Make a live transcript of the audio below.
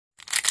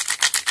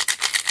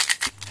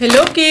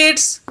Hello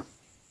kids.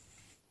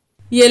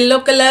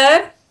 Yellow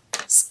color,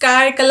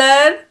 sky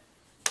color,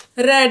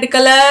 red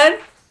color,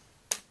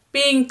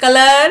 pink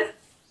color,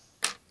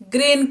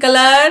 green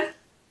color,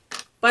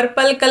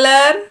 purple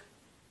color,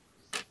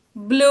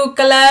 blue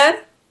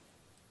color,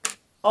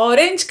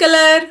 orange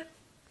color.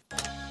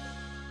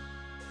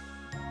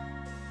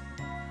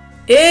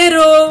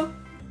 Arrow.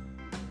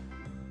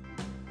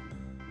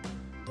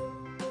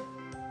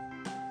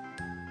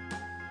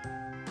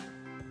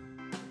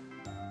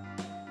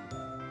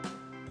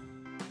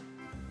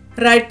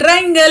 Right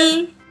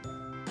triangle.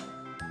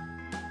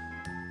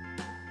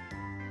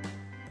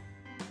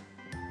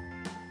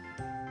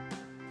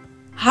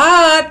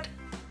 Heart.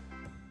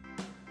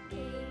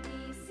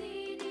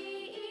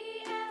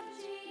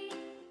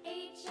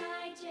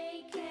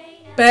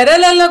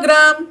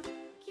 Parallelogram.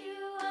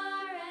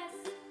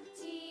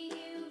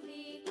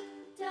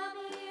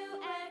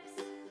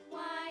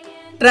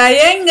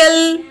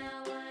 Triangle.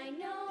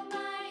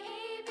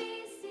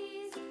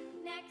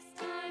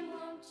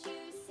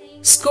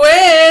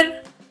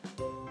 Square.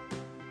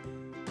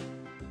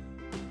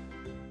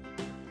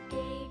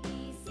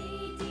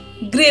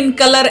 Green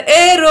color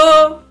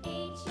arrow.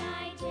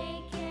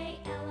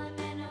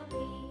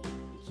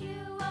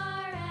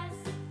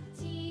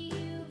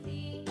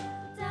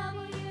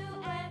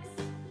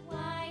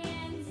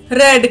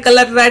 Red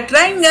color right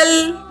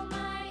triangle.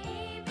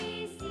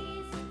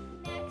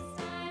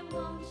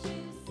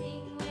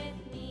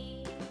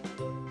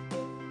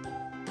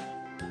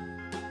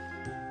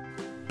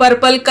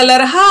 Purple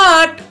color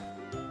heart.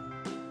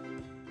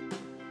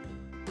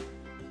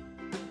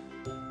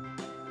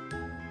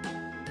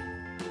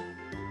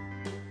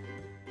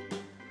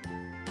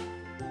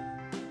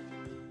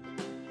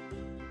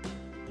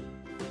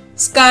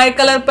 Sky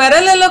color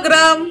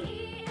parallelogram.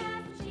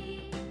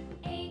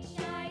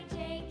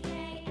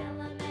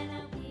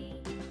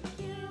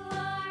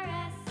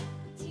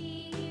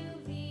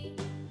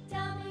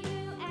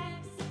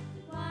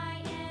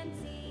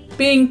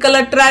 Pink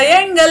color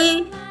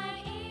triangle.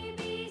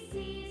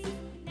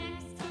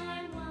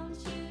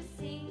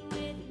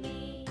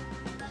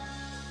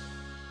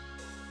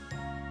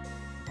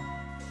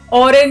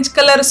 Orange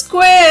color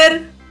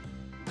square.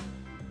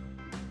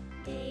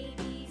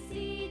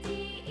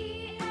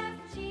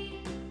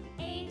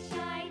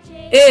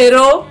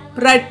 Arrow,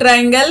 right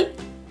triangle,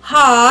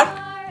 heart,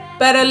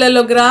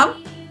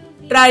 parallelogram,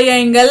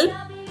 triangle,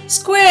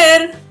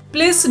 square.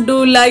 Please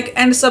do like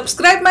and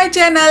subscribe my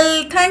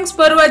channel. Thanks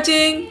for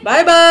watching.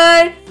 Bye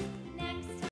bye.